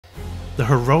The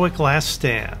heroic last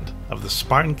stand of the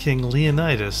Spartan king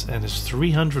Leonidas and his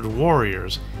 300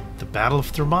 warriors at the Battle of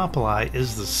Thermopylae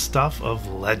is the stuff of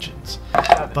legends.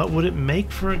 But would it make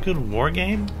for a good war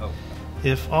game?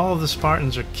 If all of the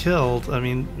Spartans are killed, I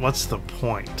mean, what's the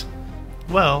point?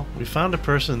 Well, we found a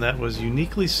person that was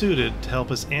uniquely suited to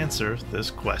help us answer this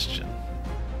question.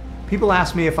 People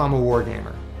ask me if I'm a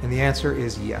wargamer, and the answer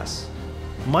is yes.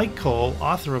 Myke Cole,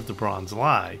 author of The Bronze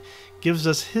Lie, gives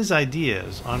us his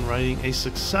ideas on writing a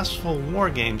successful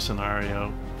wargame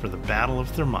scenario for the Battle of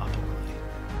Thermopylae.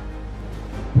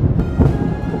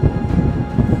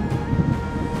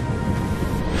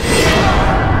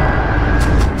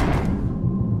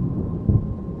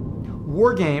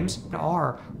 Wargames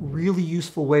are really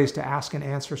useful ways to ask and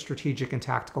answer strategic and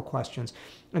tactical questions,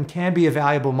 and can be a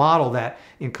valuable model that,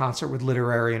 in concert with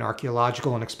literary and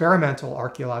archaeological and experimental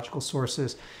archaeological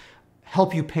sources,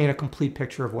 help you paint a complete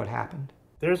picture of what happened.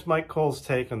 There's Myke Cole's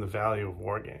take on the value of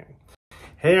wargaming.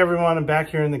 Hey everyone, I'm back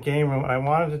here in the game room. I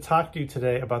wanted to talk to you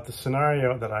today about the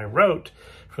scenario that I wrote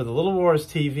for the Little Wars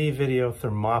TV video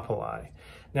Thermopylae.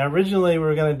 Now originally we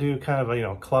were going to do kind of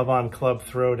a club on club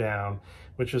throwdown,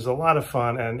 which is a lot of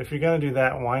fun, and if you're going to do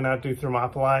that, why not do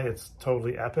Thermopylae? It's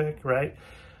totally epic, right?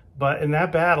 But in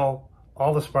that battle,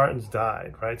 all the Spartans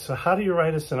died, right? So how do you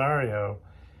write a scenario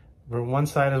where one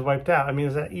side is wiped out? I mean,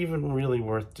 is that even really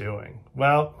worth doing?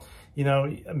 Well,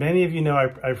 many of you know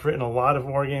I've written a lot of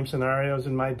wargame scenarios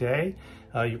in my day.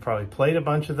 You probably played a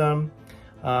bunch of them.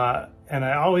 And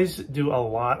I always do a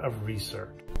lot of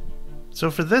research.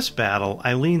 So for this battle,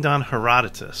 I leaned on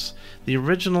Herodotus, the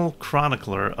original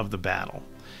chronicler of the battle.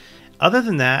 Other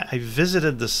than that, I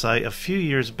visited the site a few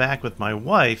years back with my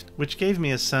wife, which gave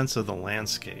me a sense of the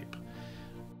landscape.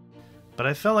 But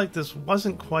I felt like this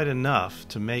wasn't quite enough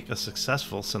to make a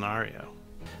successful scenario.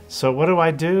 So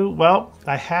what do? Well,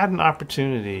 I had an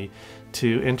opportunity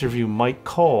to interview Myke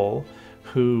Cole,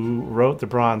 who wrote The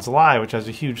Bronze Lie, which has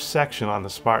a huge section on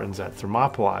the Spartans at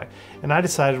Thermopylae. And I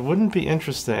decided it wouldn't be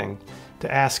interesting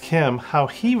to ask him how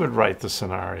he would write the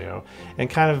scenario and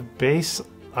kind of base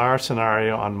our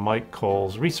scenario on Myke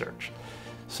Cole's research.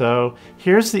 So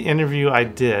here's the interview I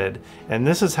did, and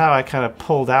this is how I kind of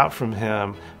pulled out from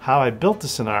him how I built the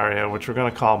scenario, which we're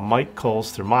going to call Myke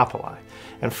Cole's Thermopylae.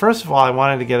 And first of all, I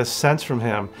wanted to get a sense from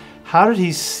him, how did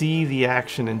he see the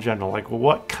action in general? Like,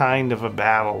 what kind of a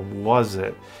battle was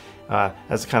it,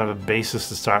 as kind of a basis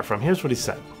to start from? Here's what he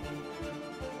said.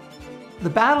 The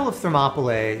Battle of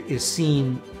Thermopylae is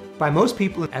seen by most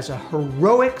people as a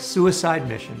heroic suicide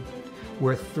mission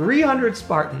where 300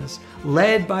 Spartans,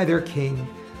 led by their king,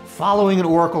 following an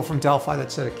oracle from Delphi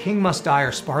that said a king must die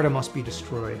or Sparta must be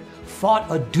destroyed, fought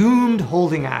a doomed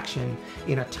holding action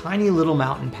in a tiny little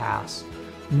mountain pass,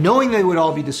 knowing they would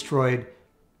all be destroyed,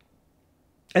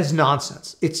 as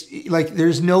nonsense. It's like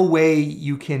there's no way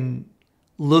you can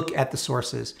look at the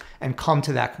sources and come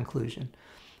to that conclusion.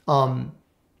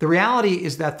 The reality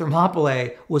is that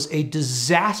Thermopylae was a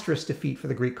disastrous defeat for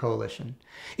the Greek coalition.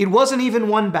 It wasn't even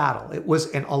one battle. It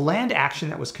was a land action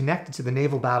that was connected to the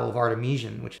naval battle of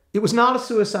Artemision, which it was not a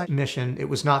suicide mission. It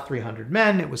was not 300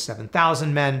 men. It was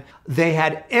 7,000 men. They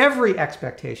had every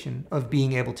expectation of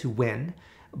being able to win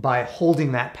by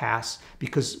holding that pass,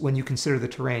 because when you consider the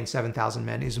terrain, 7,000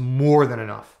 men is more than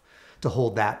enough to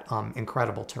hold that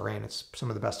incredible terrain. It's some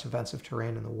of the best defensive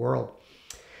terrain in the world.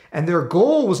 And their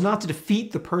goal was not to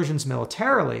defeat the Persians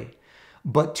militarily,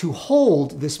 but to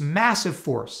hold this massive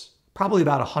force, probably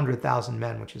about 100,000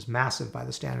 men, which is massive by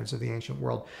the standards of the ancient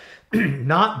world.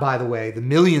 Not, by the way, the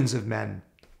millions of men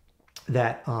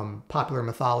that popular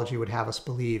mythology would have us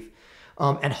believe,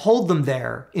 and hold them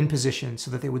there in position so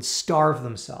that they would starve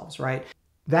themselves, right?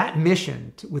 That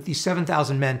mission with these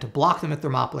 7,000 men to block them at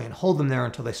Thermopylae and hold them there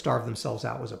until they starved themselves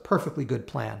out was a perfectly good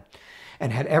plan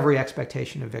and had every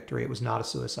expectation of victory. It was not a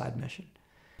suicide mission.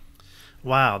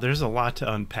 Wow, there's a lot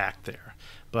to unpack there.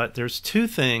 But there's two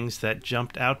things that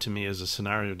jumped out to me as a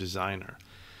scenario designer.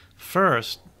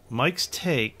 First, Myke's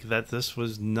take that this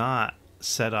was not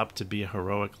set up to be a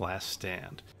heroic last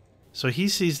stand. So he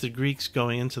sees the Greeks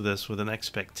going into this with an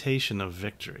expectation of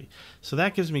victory. So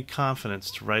that gives me confidence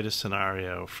to write a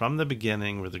scenario from the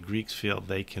beginning where the Greeks feel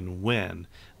they can win,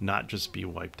 not just be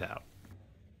wiped out.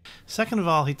 Second of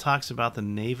all, he talks about the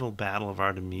naval battle of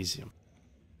Artemisium.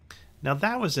 Now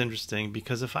that was interesting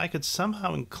because if I could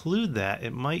somehow include that,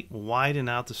 it might widen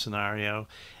out the scenario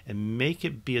and make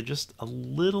it be just a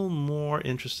little more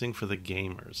interesting for the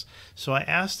gamers. So I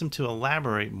asked him to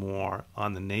elaborate more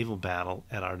on the naval battle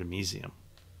at Artemisium.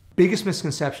 Biggest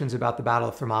misconceptions about the Battle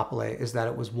of Thermopylae is that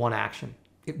it was one action.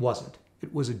 It wasn't.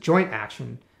 It was a joint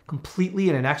action completely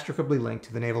and inextricably linked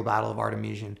to the naval battle of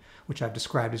Artemision, which I've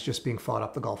described as just being fought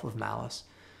up the Gulf of Malice.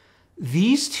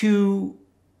 These two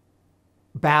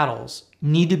battles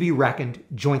need to be reckoned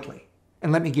jointly.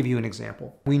 And let me give you an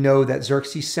example. We know that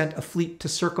Xerxes sent a fleet to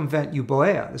circumvent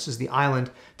Euboea. This is the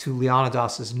island to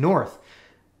Leonidas's north,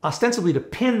 ostensibly to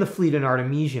pin the fleet in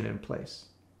Artemision in place.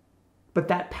 But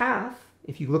that path,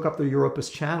 if you look up the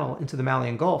Europus Channel into the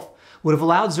Malian Gulf, would have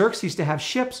allowed Xerxes to have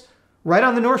ships right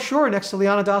on the north shore next to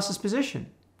Leonidas's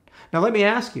position. Now let me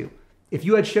ask you, if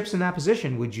you had ships in that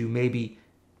position, would you maybe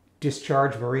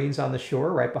discharge Marines on the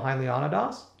shore right behind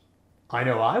Leonidas? I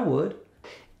know I would.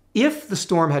 If the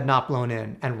storm had not blown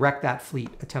in and wrecked that fleet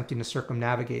attempting to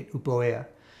circumnavigate Euboea,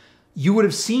 you would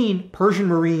have seen Persian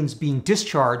Marines being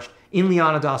discharged in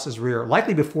Leonidas's rear,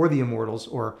 likely before the Immortals,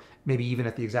 or maybe even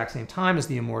at the exact same time as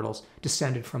the Immortals,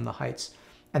 descended from the heights.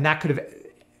 And that could have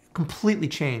completely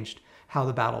changed how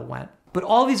the battle went. But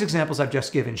all these examples I've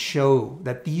just given show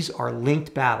that these are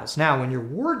linked battles. Now, when you're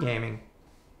wargaming,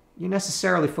 you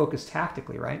necessarily focus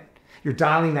tactically, right? You're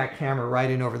dialing that camera right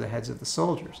in over the heads of the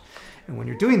soldiers. And when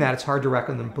you're doing that, it's hard to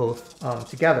reckon them both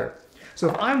together. So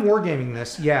if I'm wargaming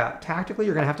this, yeah, tactically,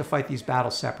 you're going to have to fight these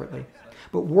battles separately.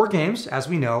 But wargames, as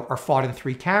we know, are fought in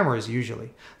three cameras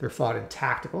usually. They're fought in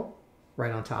tactical,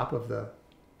 right on top of the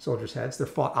soldiers' heads. They're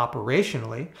fought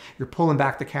operationally. You're pulling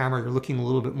back the camera, you're looking a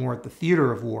little bit more at the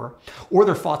theater of war. Or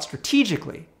they're fought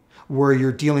strategically, where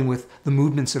you're dealing with the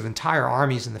movements of entire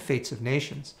armies and the fates of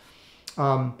nations.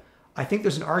 I think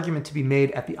there's an argument to be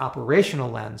made at the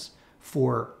operational lens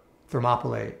for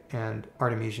Thermopylae and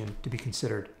Artemision to be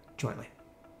considered jointly.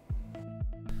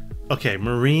 Okay,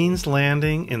 Marines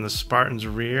landing in the Spartans'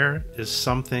 rear is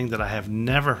something that I have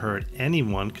never heard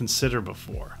anyone consider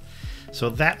before. So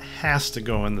that has to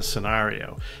go in the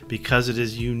scenario because it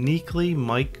is uniquely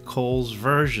Myke Cole's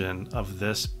version of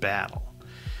this battle.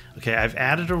 Okay, I've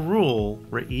added a rule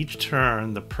where each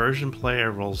turn the Persian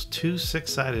player rolls 2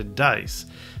 six-sided dice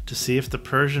to see if the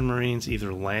Persian Marines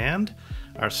either land,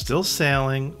 are still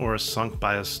sailing, or are sunk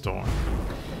by a storm.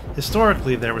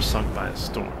 Historically, they were sunk by a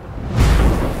storm.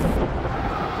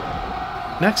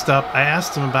 Next up, I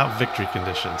asked him about victory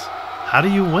conditions. How do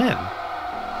you win?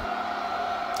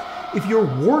 If you're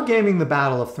wargaming the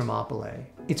Battle of Thermopylae,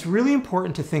 it's really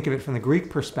important to think of it from the Greek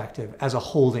perspective as a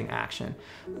holding action.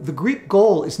 The Greek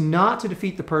goal is not to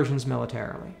defeat the Persians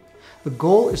militarily. The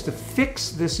goal is to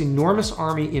fix this enormous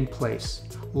army in place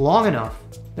long enough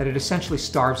that it essentially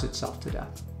starves itself to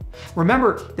death.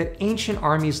 Remember that ancient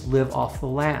armies live off the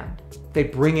land. They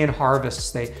bring in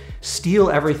harvests, they steal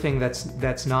everything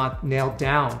that's not nailed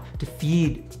down to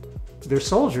feed their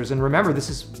soldiers. And remember, this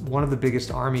is one of the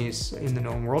biggest armies in the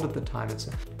known world at the time.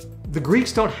 The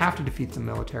Greeks don't have to defeat them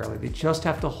militarily. They just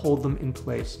have to hold them in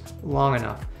place long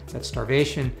enough that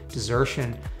starvation,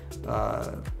 desertion,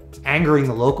 angering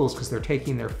the locals because they're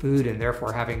taking their food and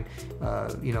therefore having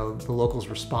the locals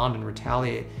respond and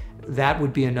retaliate, that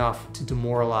would be enough to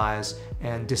demoralize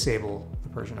and disable the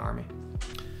Persian army.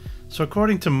 So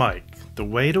according to Myke, the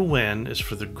way to win is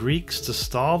for the Greeks to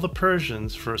stall the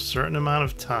Persians for a certain amount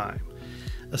of time,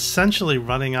 essentially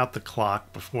running out the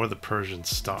clock before the Persians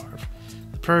starve.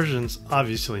 The Persians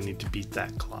obviously need to beat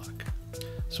that clock.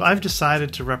 So I've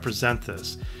decided to represent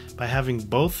this by having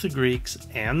both the Greeks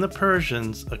and the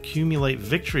Persians accumulate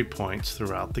victory points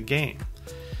throughout the game.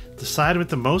 The side with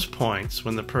the most points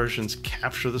when the Persians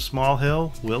capture the small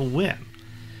hill will win.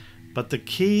 But the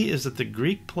key is that the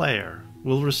Greek player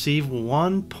will receive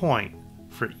 1 point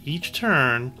for each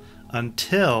turn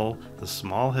until the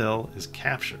small hill is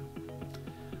captured.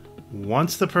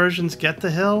 Once the Persians get the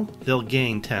hill, they'll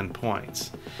gain 10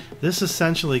 points. This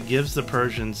essentially gives the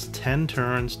Persians 10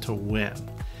 turns to win.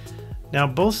 Now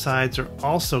both sides are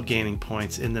also gaining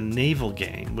points in the naval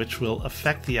game, which will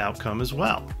affect the outcome as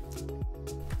well.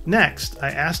 Next,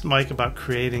 I asked Myke about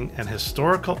creating an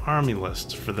historical army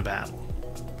list for the battle.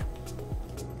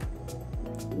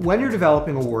 When you're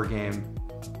developing a war game,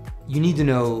 you need to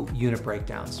know unit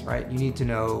breakdowns, right? You need to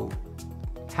know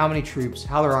how many troops,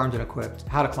 how they're armed and equipped,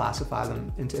 how to classify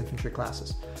them into infantry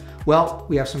classes. Well,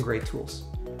 we have some great tools.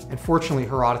 And fortunately,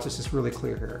 Herodotus is really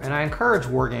clear here. And I encourage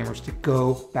wargamers to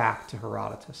go back to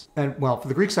Herodotus. And well, for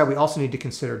the Greek side, we also need to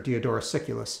consider Diodorus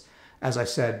Siculus. As I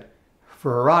said,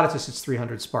 for Herodotus, it's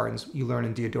 300 Spartans. You learn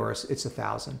in Diodorus, it's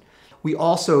 1,000. We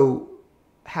also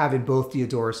have in both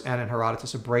Diodorus and in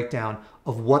Herodotus a breakdown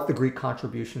of what the Greek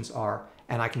contributions are.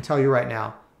 And I can tell you right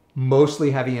now,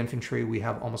 mostly heavy infantry. We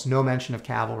have almost no mention of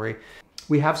cavalry.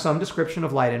 We have some description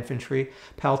of light infantry,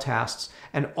 peltasts,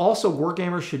 and also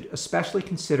wargamers should especially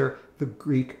consider the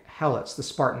Greek helots, the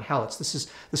Spartan helots. This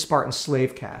is the Spartan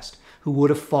slave caste. who would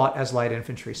have fought as light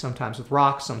infantry, sometimes with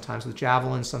rocks, sometimes with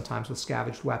javelins, sometimes with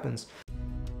scavenged weapons.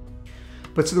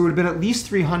 But so there would have been at least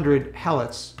 300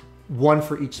 helots, one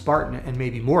for each Spartan, and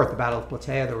maybe more. At the Battle of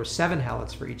Plataea, there were 7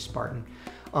 helots for each Spartan,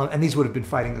 and these would have been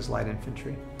fighting as light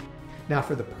infantry. Now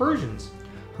for the Persians,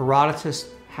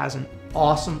 Herodotus has an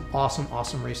awesome, awesome,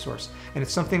 awesome resource, and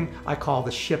it's something I call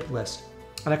the ship list.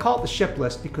 And I call it the ship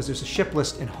list because there's a ship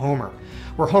list in Homer,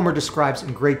 where Homer describes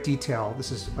in great detail,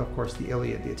 this is of course the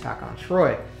Iliad, the attack on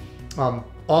Troy,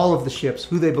 all of the ships,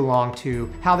 who they belong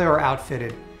to, how they were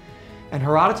outfitted. And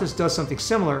Herodotus does something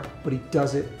similar, but he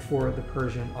does it for the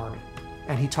Persian army.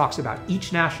 And he talks about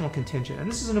each national contingent, and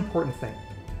this is an important thing.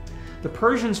 The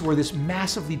Persians were this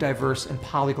massively diverse and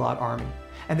polyglot army,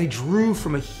 and they drew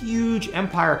from a huge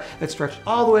empire that stretched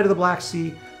all the way to the Black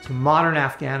Sea to modern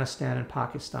Afghanistan and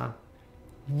Pakistan.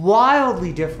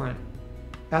 Wildly different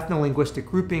ethno-linguistic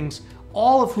groupings,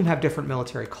 all of whom have different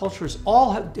military cultures,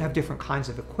 all have different kinds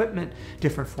of equipment,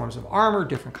 different forms of armor,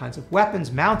 different kinds of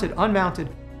weapons, mounted, unmounted.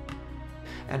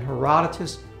 And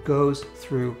Herodotus goes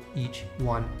through each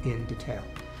one in detail.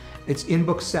 It's in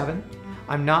book 7.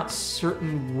 I'm not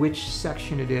certain which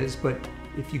section it is, but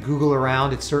if you Google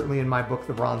around, it's certainly in my book,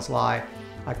 The Bronze Lie.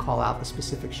 I call out the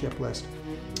specific ship list.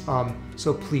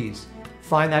 So please,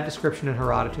 find that description in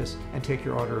Herodotus and take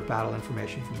your order of battle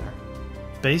information from there.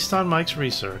 Based on Mike's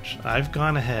research, I've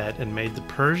gone ahead and made the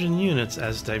Persian units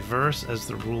as diverse as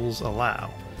the rules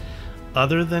allow.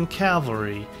 Other than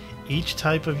cavalry, each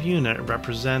type of unit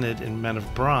represented in Men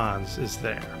of Bronze is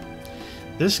there.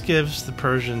 This gives the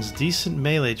Persians decent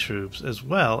melee troops as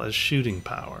well as shooting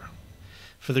power.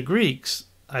 For the Greeks,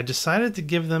 I decided to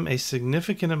give them a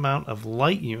significant amount of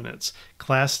light units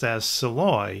classed as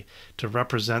Psiloi to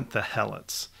represent the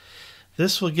helots.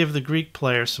 This will give the Greek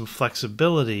player some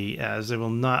flexibility, as they will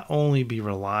not only be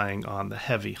relying on the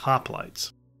heavy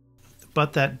hoplites.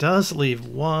 But that does leave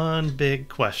one big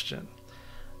question.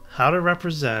 How to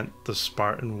represent the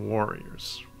Spartan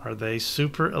warriors? Are they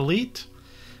super elite?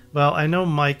 Well, I know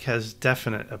Mike has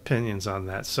definite opinions on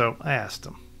that, so I asked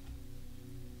him.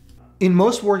 In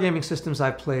most wargaming systems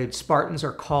I've played, Spartans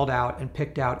are called out and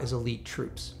picked out as elite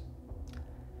troops.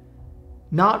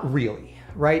 Not really,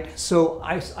 right? So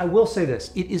I will say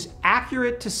this. It is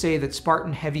accurate to say that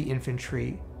Spartan heavy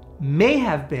infantry may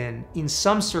have been, in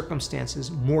some circumstances,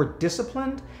 more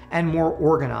disciplined and more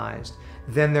organized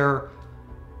than their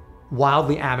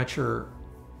wildly amateur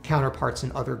counterparts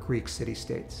in other Greek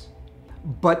city-states.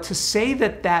 But to say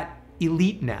that that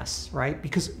eliteness, right?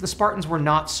 Because the Spartans were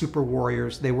not super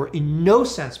warriors. They were in no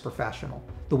sense professional,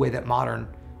 the way that modern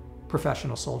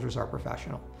professional soldiers are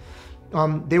professional.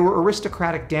 They were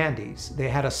aristocratic dandies. They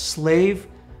had a slave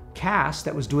caste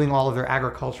that was doing all of their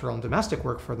agricultural and domestic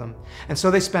work for them. And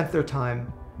so they spent their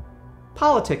time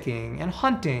politicking and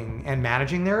hunting and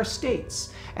managing their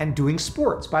estates and doing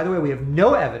sports. By the way, we have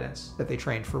no evidence that they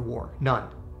trained for war, none.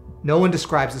 No one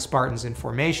describes the Spartans in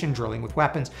formation, drilling with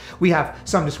weapons. We have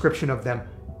some description of them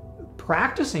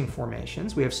practicing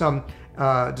formations. We have some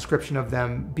description of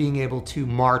them being able to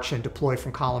march and deploy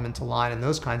from column into line and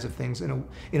those kinds of things in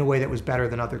a way that was better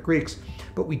than other Greeks.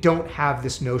 But we don't have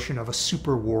this notion of a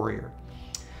super warrior.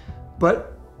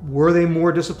 But were they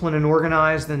more disciplined and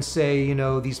organized than, say,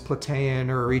 these Plataean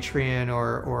or Eretrian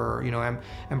or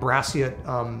Ambraciot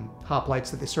hoplites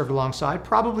that they served alongside?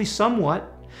 Probably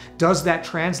somewhat. Does that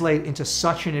translate into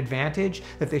such an advantage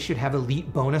that they should have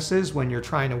elite bonuses when you're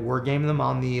trying to wargame them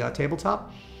on the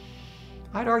tabletop?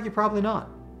 I'd argue probably not.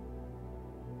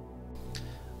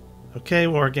 Okay,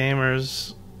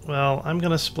 wargamers. Well, I'm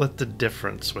going to split the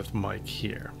difference with Mike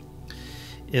here.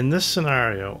 In this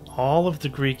scenario, all of the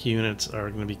Greek units are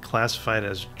going to be classified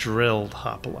as drilled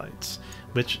hoplites,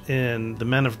 which in the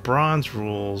Men of Bronze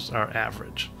rules are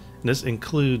average. And this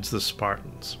includes the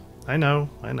Spartans. I know,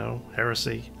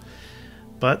 heresy.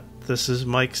 But this is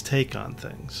Mike's take on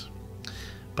things.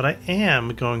 But I am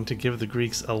going to give the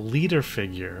Greeks a leader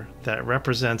figure that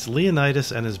represents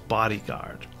Leonidas and his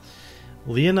bodyguard.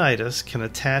 Leonidas can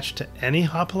attach to any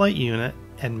hoplite unit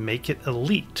and make it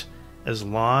elite, as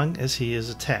long as he is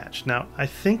attached. Now, I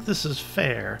think this is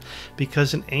fair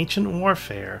because in ancient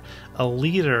warfare, a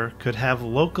leader could have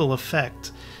local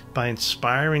effect by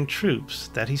inspiring troops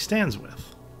that he stands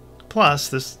with. Plus,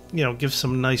 this, gives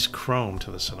some nice chrome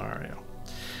to the scenario.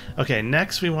 Okay,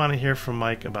 next we want to hear from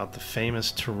Mike about the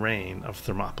famous terrain of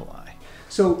Thermopylae.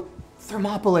 So,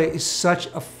 Thermopylae is such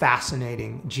a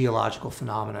fascinating geological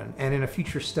phenomenon, and in a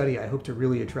future study I hope to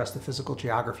really address the physical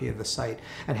geography of the site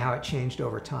and how it changed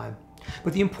over time.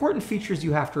 But the important features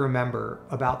you have to remember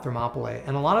about Thermopylae,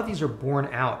 and a lot of these are borne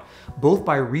out both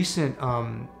by recent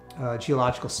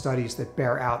geological studies that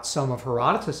bear out some of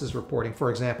Herodotus's reporting. For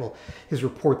example, his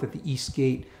report that the East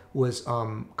Gate was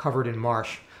covered in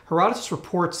marsh. Herodotus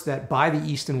reports that by the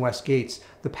East and West Gates,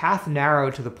 the path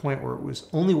narrowed to the point where it was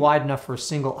only wide enough for a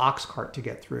single ox cart to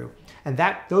get through. And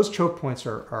those choke points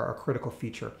are a critical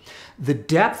feature. The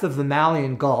depth of the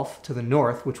Malian Gulf to the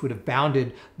north, which would have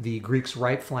bounded the Greeks'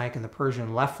 right flank and the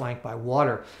Persian left flank by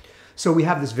water. So we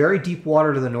have this very deep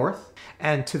water to the north,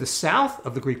 and to the south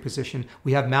of the Greek position,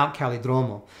 we have Mount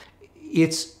Kallidromo.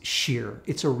 It's sheer.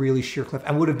 It's a really sheer cliff,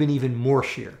 and would have been even more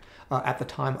sheer at the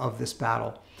time of this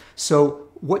battle. So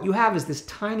what you have is this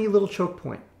tiny little choke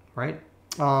point, right,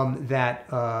 that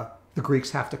the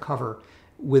Greeks have to cover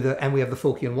and we have the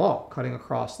Phocian wall cutting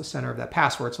across the center of that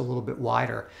pass where it's a little bit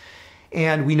wider.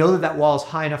 And we know that that wall is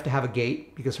high enough to have a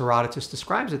gate because Herodotus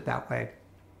describes it that way.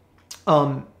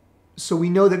 So we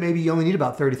know that maybe you only need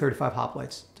about 30, 35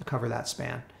 hoplites to cover that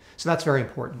span. So that's very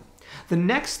important. The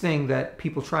next thing that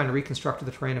people trying to reconstruct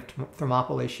the terrain of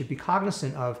Thermopylae should be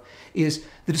cognizant of is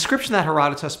the description that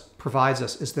Herodotus provides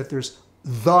us is that there's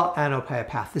the Anopaea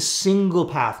path, the single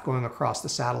path going across the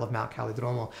saddle of Mount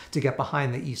Kallidromo to get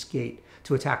behind the East Gate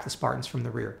to attack the Spartans from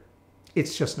the rear.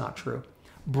 It's just not true.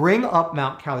 Bring up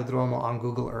Mount Kallidromo on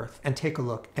Google Earth and take a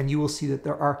look, and you will see that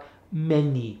there are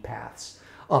many paths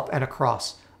up and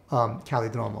across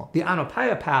Kallidromo. The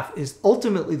Anopaea path is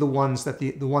ultimately the one that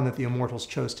the immortals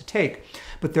chose to take,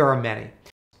 but there are many.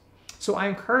 So I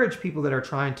encourage people that are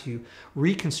trying to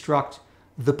reconstruct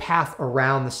the path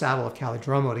around the saddle of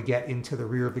Kallidromo to get into the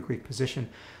rear of the Greek position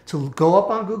to go up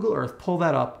on Google Earth, pull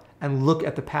that up, and look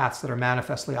at the paths that are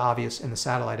manifestly obvious in the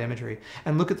satellite imagery,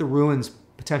 and look at the ruins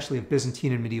potentially of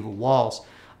Byzantine and medieval walls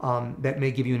that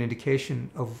may give you an indication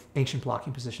of ancient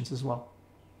blocking positions as well.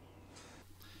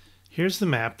 Here's the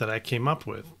map that I came up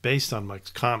with based on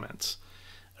Myke's comments.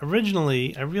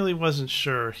 Originally, I really wasn't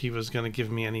sure he was going to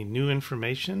give me any new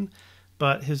information,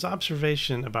 but his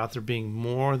observation about there being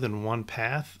more than one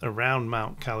path around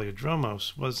Mount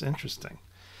Kallidromos was interesting.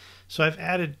 So I've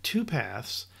added two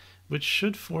paths, which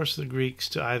should force the Greeks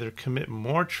to either commit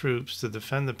more troops to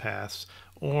defend the paths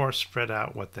or spread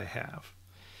out what they have.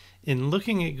 In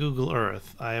looking at Google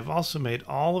Earth, I have also made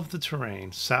all of the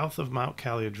terrain south of Mount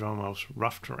Kallidromos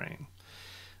rough terrain.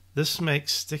 This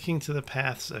makes sticking to the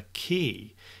paths a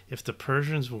key if the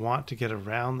Persians want to get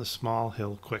around the small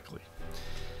hill quickly.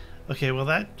 Okay, well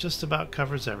that just about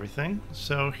covers everything.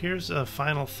 So here's a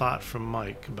final thought from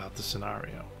Myke about the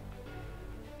scenario.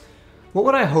 What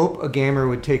would I hope a gamer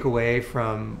would take away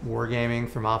from Wargaming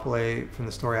Thermopylae, from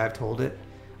the story I've told it,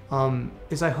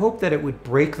 is I hope that it would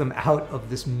break them out of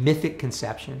this mythic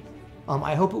conception.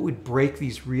 I hope it would break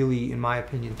these really, in my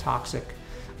opinion, toxic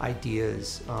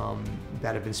ideas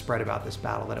that have been spread about this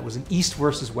battle, that it was an East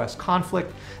versus West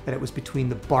conflict, that it was between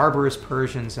the barbarous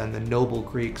Persians and the noble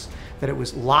Greeks, that it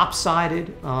was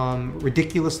lopsided,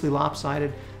 ridiculously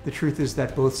lopsided. The truth is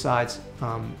that both sides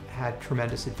had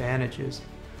tremendous advantages.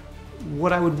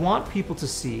 What I would want people to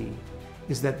see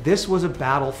is that this was a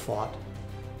battle fought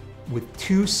with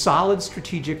two solid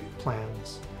strategic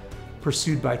plans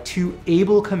pursued by two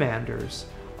able commanders,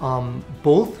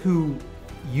 both who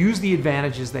used the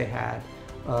advantages they had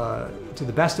to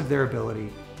the best of their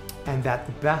ability, and that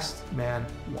the best man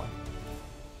won.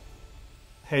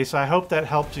 Hey, so I hope that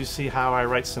helped you see how I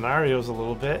write scenarios a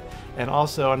little bit, and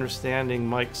also understanding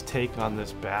Myke's take on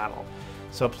this battle.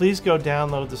 So please go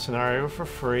download the scenario for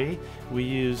free. We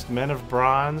used Men of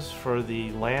Bronze for the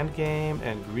land game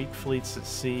and Greek Fleets at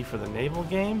Sea for the naval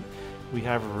game. We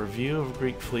have a review of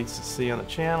Greek Fleets at Sea on the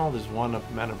channel. There's one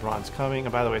of Men of Bronze coming.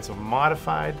 And by the way, it's a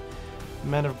modified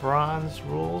Men of Bronze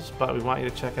rules, but we want you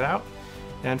to check it out.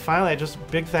 And finally, just a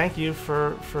big thank you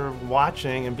for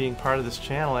watching and being part of this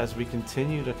channel as we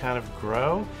continue to kind of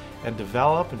grow and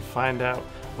develop and find out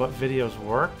what videos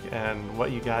work and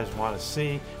what you guys want to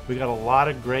see. We got a lot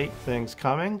of great things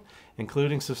coming,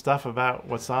 including some stuff about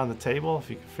what's on the table. If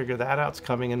you can figure that out, it's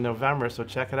coming in November, so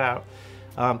check it out.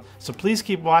 So please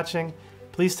keep watching.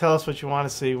 Please tell us what you want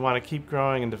to see. We want to keep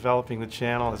growing and developing the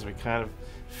channel as we kind of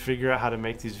figure out how to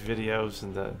make these videos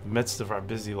in the midst of our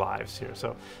busy lives here.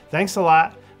 So thanks a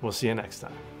lot. We'll see you next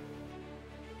time.